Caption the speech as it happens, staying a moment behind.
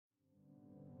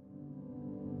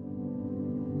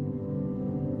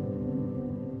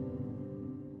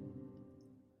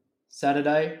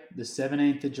Saturday, the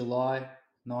 17th of July,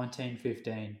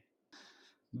 1915.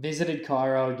 Visited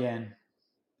Cairo again.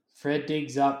 Fred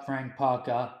digs up Frank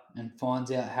Parker and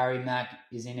finds out Harry Mack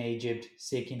is in Egypt,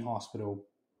 sick in hospital.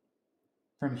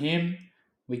 From him,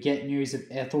 we get news of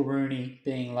Ethel Rooney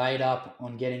being laid up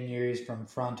on getting news from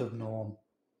front of Norm.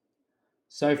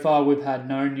 So far, we've had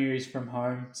no news from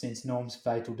home since Norm's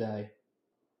fatal day.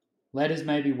 Letters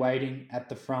may be waiting at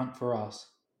the front for us.